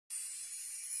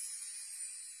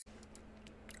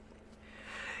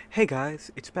Hey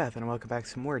guys, it's Beth, and welcome back to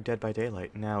some more Dead by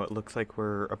Daylight. Now, it looks like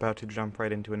we're about to jump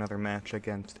right into another match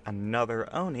against another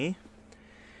Oni.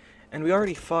 And we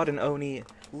already fought an Oni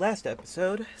last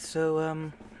episode,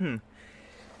 so,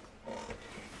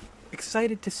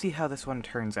 excited to see how this one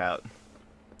turns out.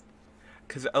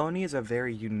 Because Oni is a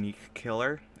very unique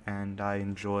killer, and I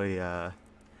enjoy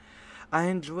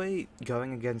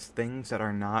going against things that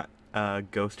are not,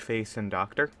 Ghostface and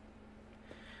Doctor.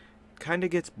 Kinda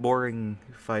gets boring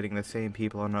fighting the same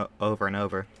people over and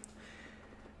over.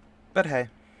 But hey.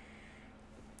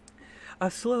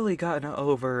 I've slowly gotten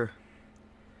over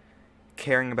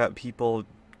caring about people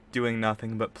doing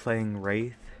nothing but playing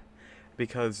Wraith.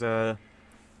 Because,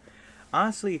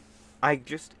 honestly, I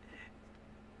just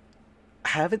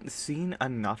haven't seen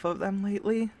enough of them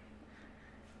lately.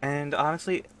 And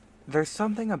honestly, there's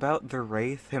something about the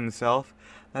Wraith himself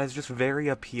that is just very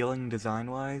appealing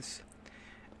design-wise.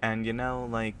 And you know,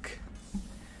 like,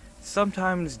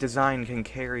 sometimes design can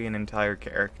carry an entire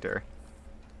character.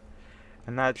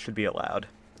 And that should be allowed.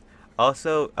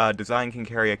 Also, design can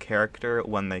carry a character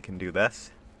when they can do this.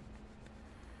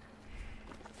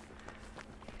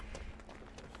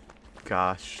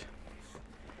 Gosh.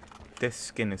 This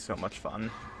skin is so much fun.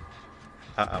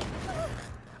 Uh-oh.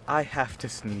 I have to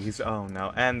sneeze. Oh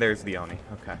no. And there's the Oni.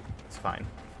 Okay, it's fine.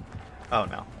 Oh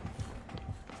no.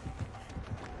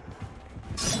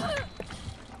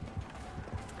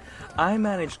 I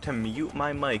managed to mute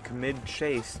my mic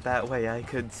mid-chase, that way I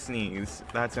could sneeze.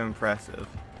 That's impressive.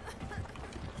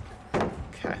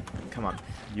 Okay, come on.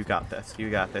 You got this,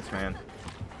 man.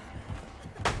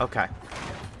 Okay.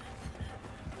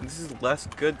 This is less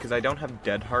good because I don't have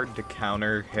Dead Hard to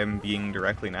counter him being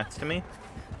directly next to me.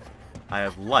 I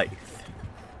have Lithe.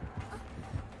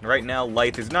 Right now,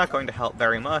 Lithe is not going to help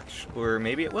very much, or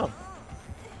maybe it will.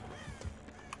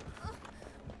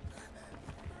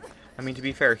 I mean, to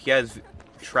be fair, he has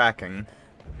tracking.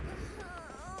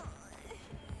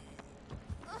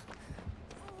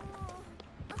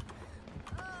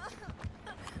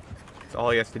 So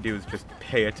all he has to do is just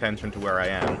pay attention to where I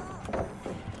am.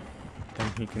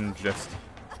 Then he can just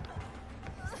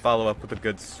follow up with a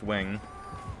good swing.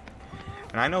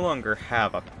 And I no longer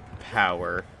have a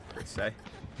power, per se.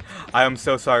 I am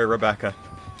so sorry, Rebecca.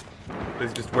 This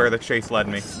is just where the chase led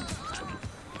me.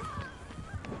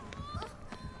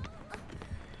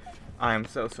 I am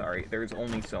so sorry. There's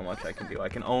only so much I can do. I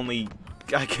can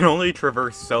only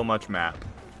traverse so much map.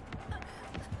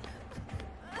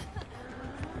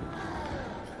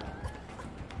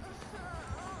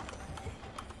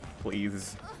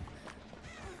 Please.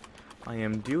 I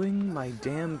am doing my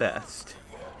damn best.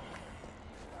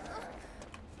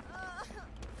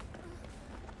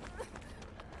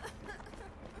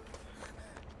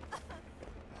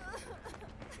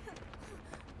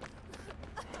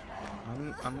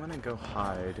 I'm gonna go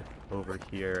hide over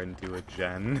here and do a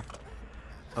gen.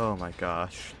 Oh my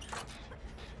gosh.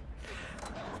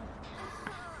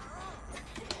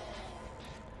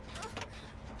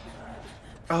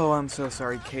 Oh, I'm so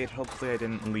sorry, Kate. Hopefully I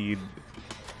didn't lead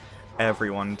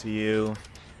everyone to you.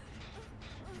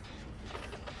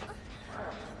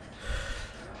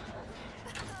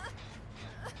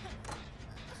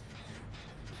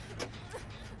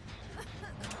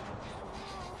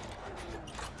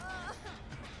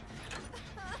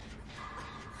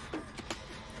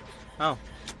 Oh,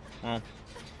 well.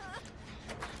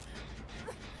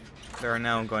 There are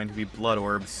now going to be blood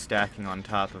orbs stacking on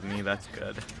top of me, that's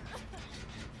good.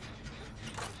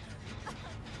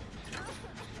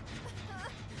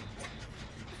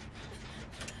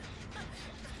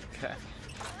 Okay.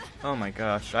 Oh my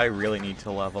gosh, I really need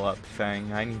to level up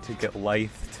Fang. I need to get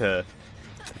life to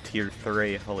tier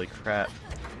 3, holy crap.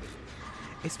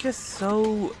 It's just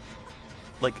so,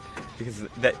 like, because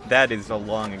that is a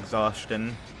long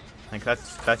exhaustion. Like,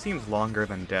 that seems longer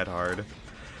than Dead Hard.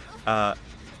 But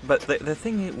the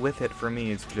thing with it for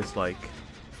me is just, like,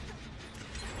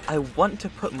 I want to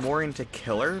put more into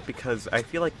Killer, because I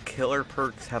feel like Killer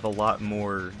perks have a lot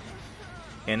more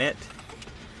in it.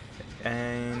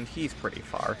 And he's pretty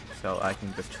far, so I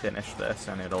can just finish this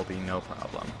and it'll be no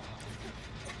problem.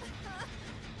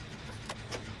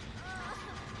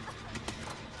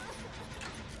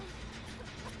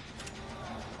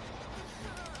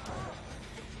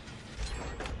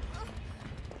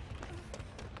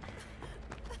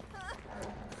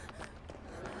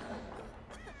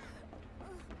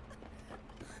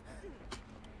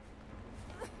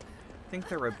 I think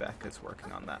the Rebecca's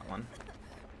working on that one.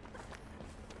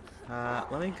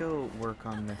 Let me go work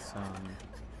on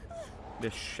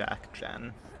this shack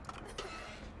gen.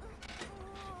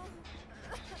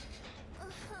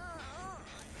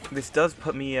 This does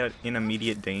put me in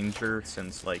immediate danger,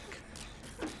 since, like,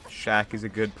 Shack is a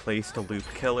good place to loop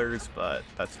killers, but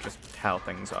that's just how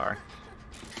things are.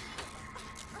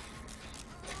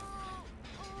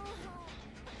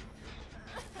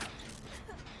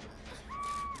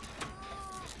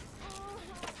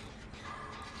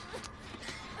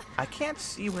 I can't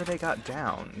see where they got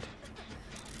downed.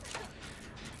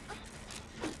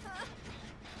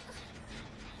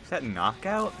 Is that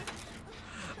knockout?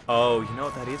 Oh, you know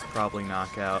what? That is probably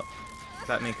knockout.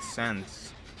 That makes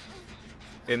sense.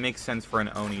 It makes sense for an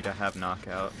Oni to have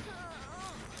knockout.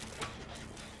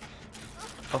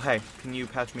 Oh, hey, can you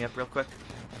patch me up real quick?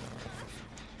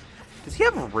 Does he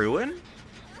have a ruin?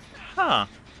 Huh.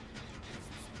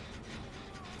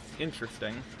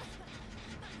 Interesting.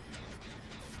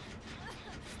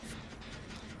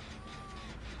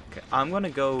 Okay, I'm gonna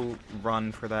go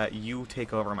run for that. You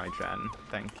take over my gen.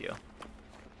 Thank you.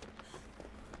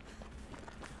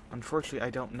 Unfortunately, I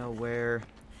don't know where...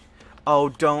 Oh,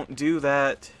 don't do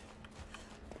that.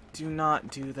 Do not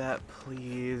do that,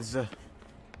 please.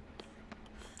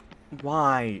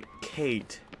 Why?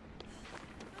 Kate.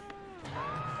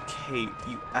 Kate,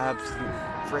 you absolute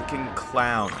freaking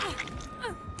clown.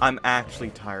 I'm actually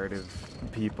tired of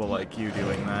people like you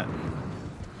doing that.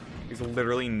 There's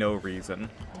literally no reason.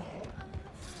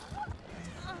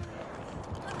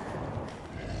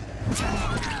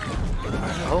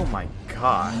 Oh my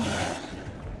gosh.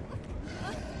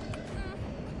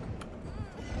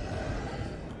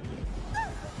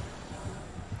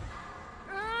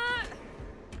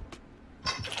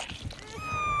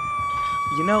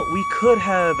 You know, we could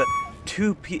have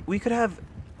two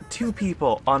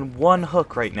people on one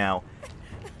hook right now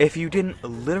if you didn't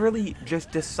literally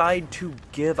just decide to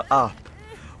give up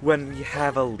when we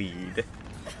have a lead.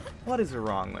 What is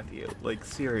wrong with you? Like,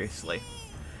 seriously.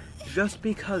 Just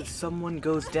because someone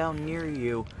goes down near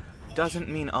you doesn't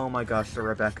mean, oh my gosh, the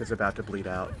Rebecca's about to bleed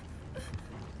out.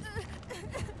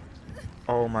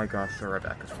 Oh my gosh, the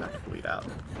Rebecca's about to bleed out.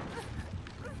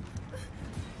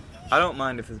 I don't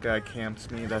mind if this guy camps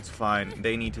me, that's fine.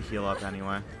 They need to heal up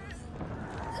anyway.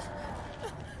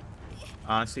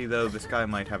 Honestly, though, this guy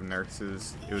might have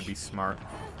nurses. It would be smart.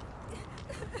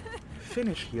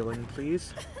 Finish healing,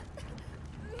 please.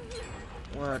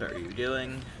 What are you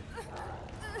doing?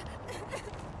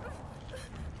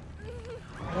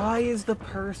 Why is the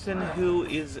person who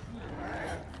is...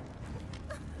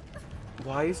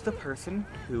 Why is the person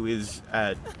who is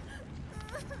at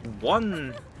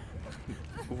one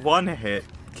hit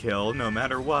kill, no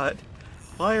matter what,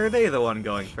 why are they the one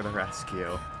going for the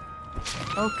rescue?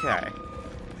 Okay.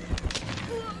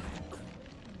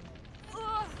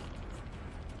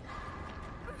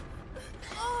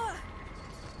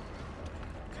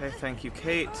 Okay, thank you,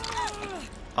 Kate.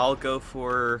 I'll go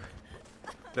for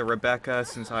the Rebecca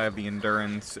since I have the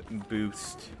endurance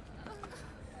boost.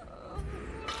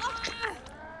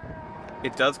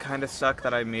 It does kind of suck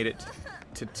that I made it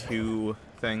to 2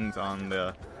 things on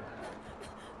the...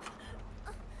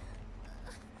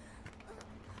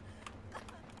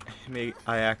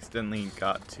 I accidentally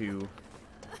got to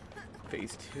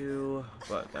phase 2,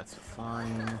 but that's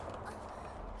fine.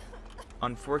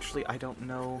 Unfortunately, I don't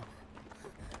know...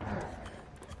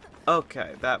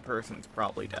 Okay, that person's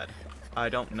probably dead. I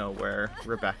don't know where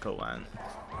Rebecca went.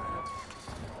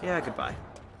 Yeah, goodbye.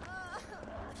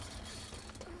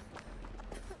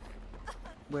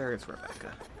 Where is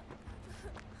Rebecca?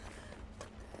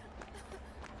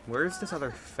 Where's this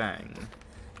other Fang?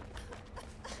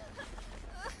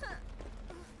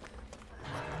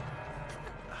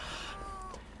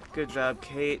 Good job,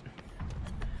 Kate.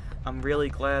 I'm really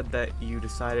glad that you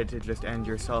decided to just end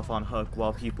yourself on hook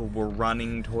while people were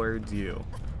running towards you.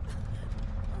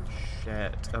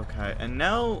 Shit. Okay, and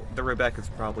now the Rebecca's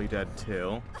probably dead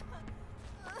too.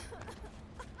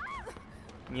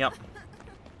 Yep.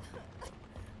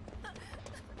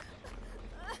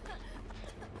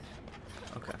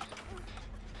 Okay.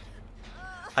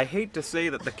 I hate to say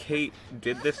that the Kate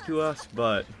did this to us,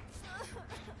 but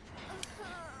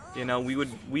you know,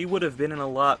 we would have been in a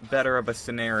lot better of a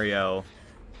scenario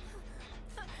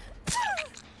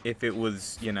if it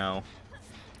was, you know,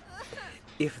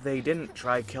 if they didn't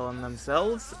try killing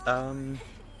themselves.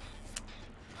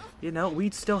 You know,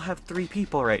 we'd still have 3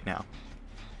 people right now.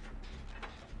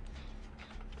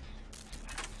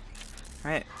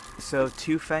 Alright, so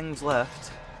 2 Fangs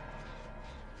left.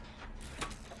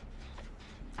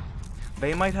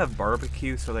 They might have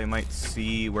barbecue, so they might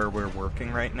see where we're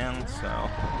working right now, so...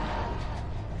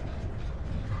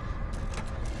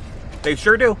 They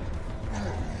sure do!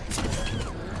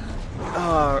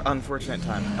 Oh, unfortunate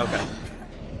time. Okay.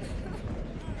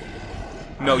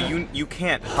 No, you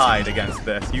can't hide against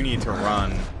this. You need to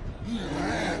run.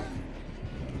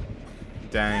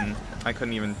 Dang. I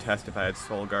couldn't even test if I had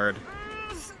Soul Guard.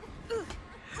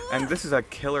 And this is a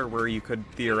killer where you could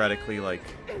theoretically, like,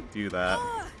 do that.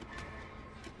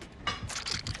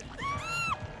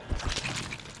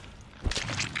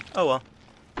 Oh well.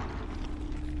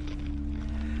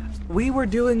 We were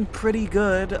doing pretty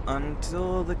good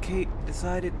until the Kate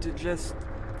decided to just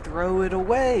throw it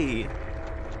away.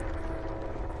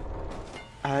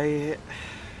 I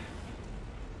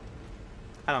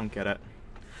don't get it.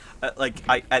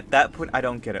 At that point, I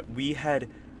don't get it. We had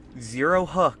 0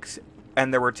 hooks,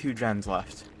 and there were 2 gens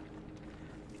left.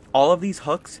 All of these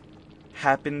hooks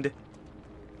happened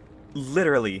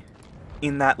literally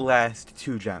in that last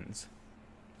 2 gens.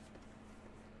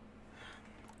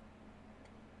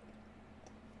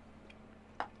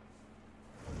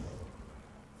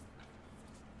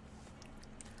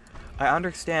 I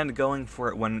understand going for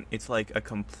it when it's like a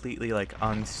completely like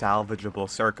unsalvageable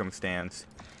circumstance.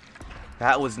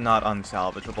 That was not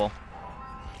unsalvageable.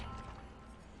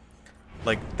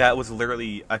 Like, that was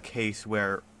literally a case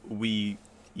where we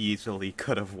easily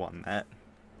could have won that.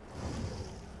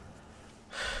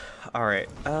 Alright,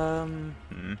 I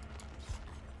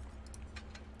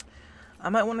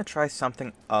might want to try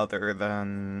something other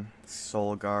than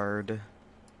Soul Guard.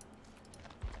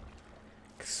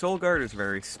 Soul Guard is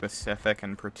very specific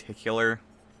and particular.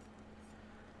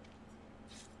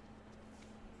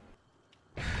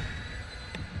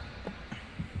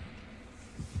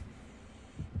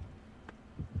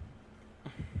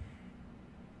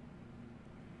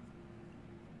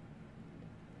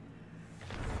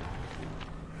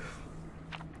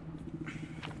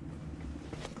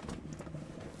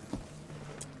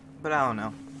 But I don't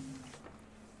know.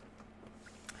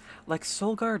 Like,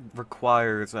 Soul Guard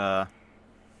requires,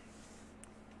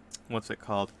 what's it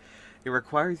called? It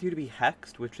requires you to be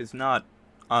hexed, which is not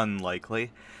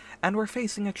unlikely. And we're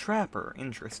facing a Trapper.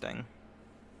 Interesting.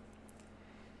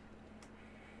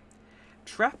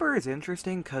 Trapper is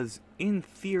interesting because, in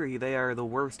theory, they are the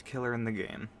worst killer in the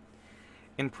game.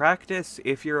 In practice,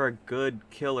 if you're a good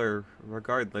killer,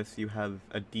 regardless, you have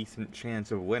a decent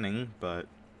chance of winning, but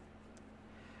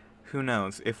who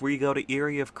knows? If we go to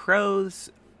Eyrie of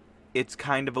Crows, it's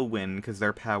kind of a win because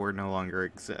their power no longer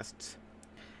exists.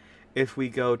 If we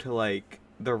go to, like,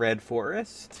 the Red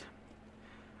Forest,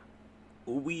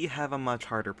 we have a much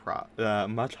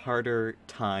harder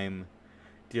time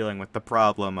dealing with the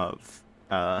problem of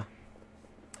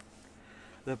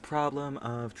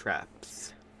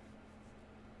traps.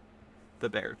 The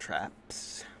bear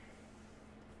traps.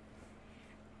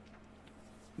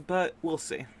 But we'll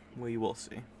see. We will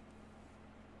see.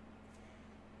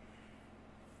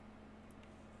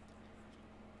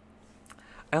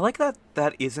 I like that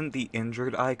that isn't the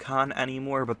injured icon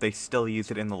anymore, but they still use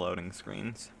it in the loading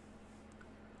screens.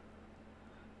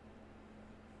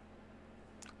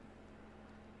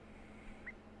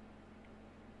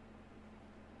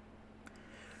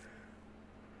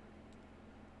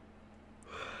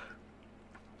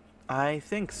 I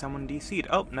think someone DC'd.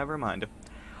 Oh, never mind.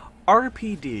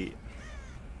 RPD.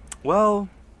 Well,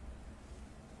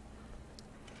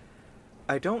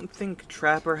 I don't think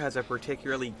Trapper has a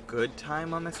particularly good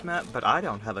time on this map, but I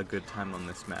don't have a good time on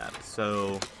this map,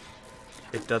 so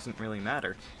it doesn't really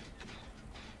matter.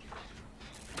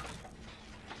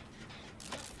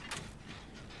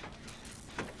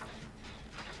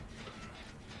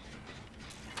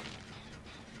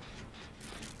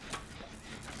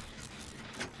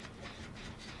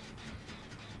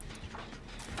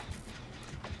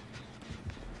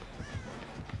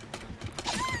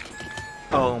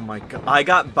 Oh my god. I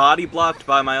got body blocked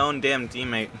by my own damn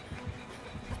teammate.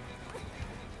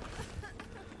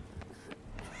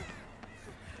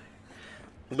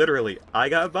 Literally, I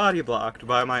got body blocked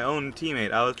by my own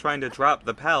teammate. I was trying to drop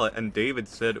the pallet and David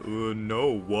said,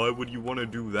 no, why would you want to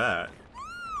do that?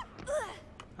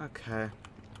 Okay.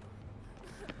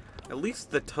 At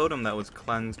least the totem that was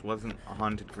cleansed wasn't a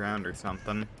haunted ground or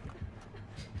something.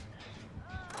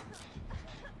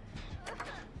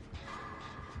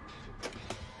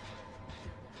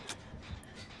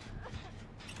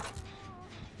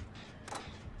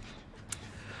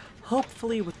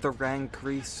 Hopefully with the rank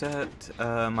reset,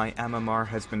 my MMR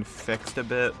has been fixed a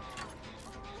bit.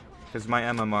 Because my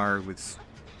MMR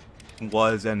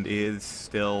was and is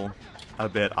still a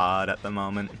bit odd at the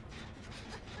moment.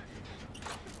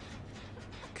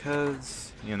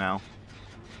 Because, you know,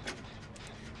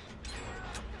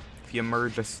 if you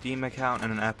merge a Steam account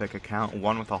and an Epic account,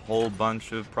 one with a whole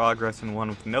bunch of progress and one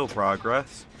with no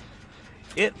progress,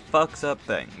 it fucks up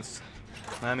things.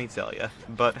 Let me tell you.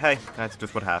 But hey, that's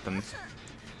just what happens.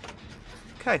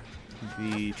 Okay.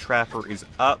 The trapper is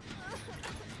up.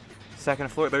 Second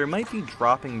floor. They might be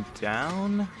dropping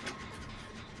down.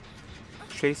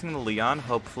 Chasing the Leon,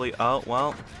 hopefully. Oh,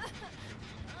 well.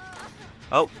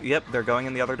 Oh, yep, they're going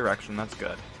in the other direction. That's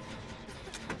good.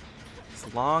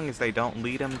 As long as they don't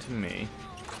lead him to me.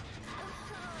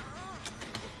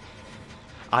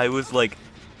 I was like...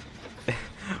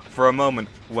 for a moment,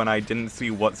 when I didn't see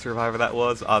what survivor that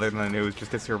was, other than it was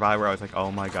just a survivor, I was like,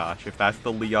 oh my gosh, if that's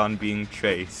the Leon being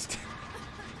chased.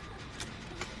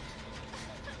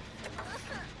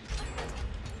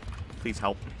 Please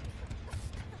help.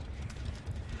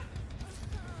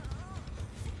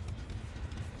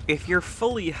 If you're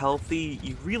fully healthy,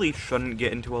 you really shouldn't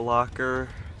get into a locker.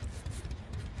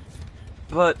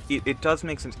 But it does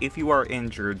make sense if you are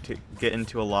injured to get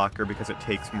into a locker because it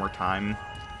takes more time.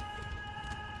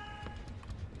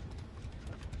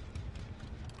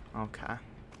 Okay.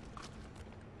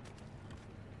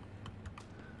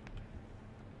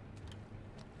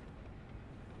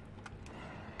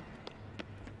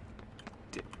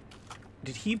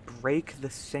 Did he break the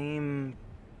same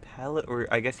pellet? Or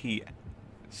I guess he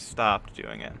stopped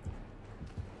doing it.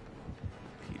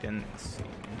 He didn't see me.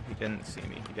 He didn't see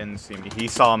me. He didn't see me. He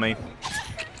saw me.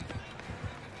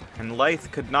 And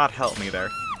Lythe could not help me there.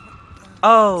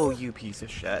 Oh, you piece of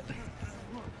shit.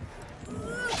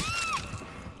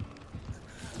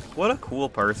 What a cool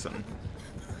person.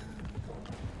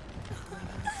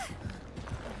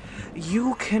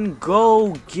 You can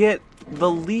go get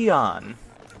the Leon.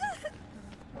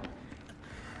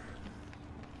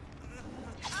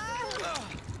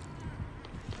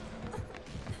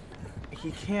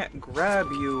 He can't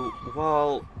grab you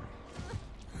while...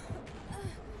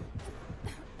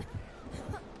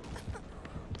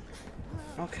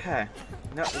 Okay.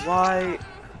 No, why?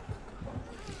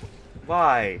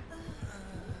 Why?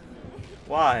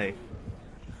 Why?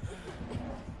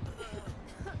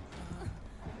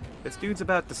 This dude's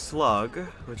about to slug,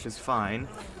 which is fine.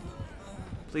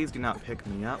 Please do not pick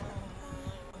me up.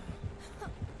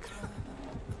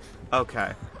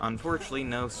 Okay. Unfortunately,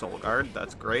 no soul guard.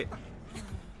 That's great.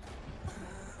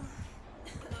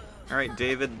 Alright,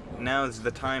 David, now is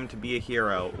the time to be a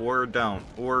hero. Or don't.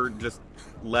 Or just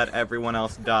let everyone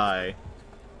else die.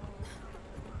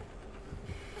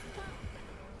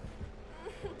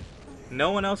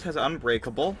 No one else has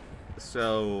Unbreakable,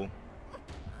 so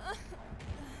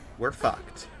we're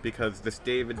fucked. Because this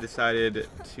David decided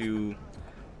to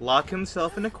lock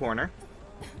himself in a corner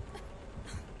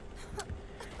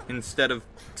instead of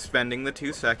spending the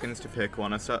 2 seconds to pick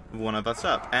one of us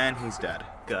up. And he's dead.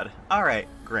 Good. Alright,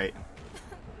 great.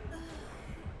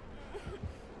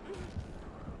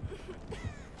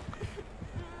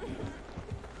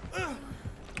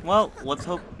 Well, let's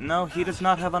hope... No, he does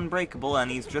not have Unbreakable,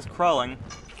 and he's just crawling.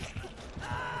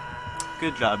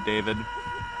 Good job, David.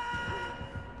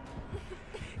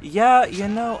 Yeah, you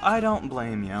know, I don't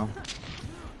blame you.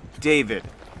 David.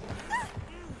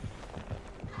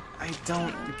 I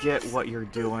don't get what you're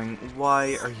doing.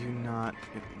 Why are you not...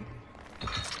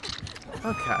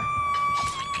 Okay.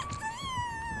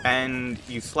 And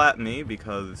you slapped me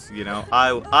because, you know,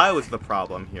 I was the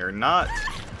problem here, not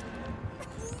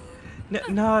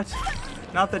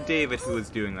the David who was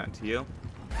doing that to you.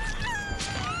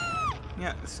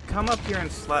 Yeah, come up here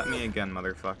and slap me again,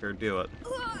 motherfucker. Do it.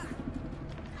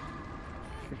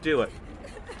 Do it.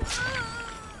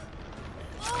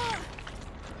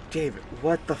 David,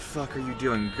 what the fuck are you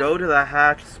doing? Go to the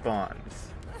hatch spawns.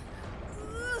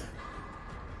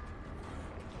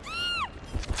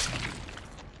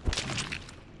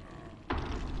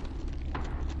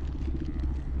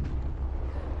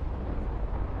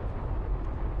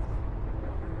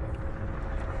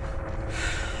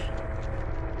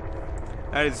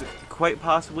 That is quite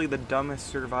possibly the dumbest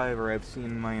survivor I've seen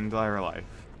in my entire life.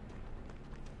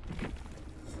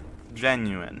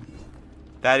 Genuine.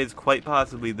 That is quite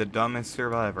possibly the dumbest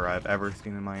survivor I've ever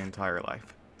seen in my entire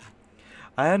life.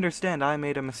 I understand I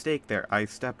made a mistake there. I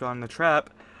stepped on the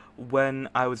trap when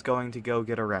I was going to go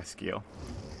get a rescue.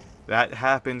 That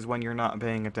happens when you're not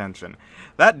paying attention.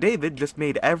 That David just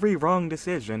made every wrong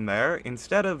decision there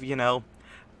instead of, you know,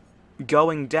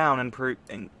 going down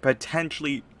and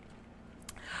potentially...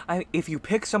 if you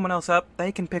pick someone else up,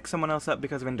 they can pick someone else up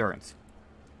because of endurance.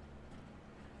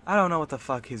 I don't know what the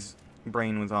fuck his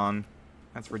brain was on.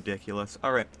 That's ridiculous.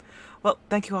 Alright. Well,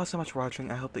 thank you all so much for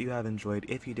watching. I hope that you have enjoyed.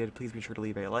 If you did, please be sure to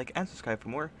leave a like and subscribe for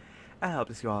more. And I hope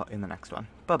to see you all in the next one.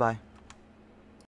 Bye-bye.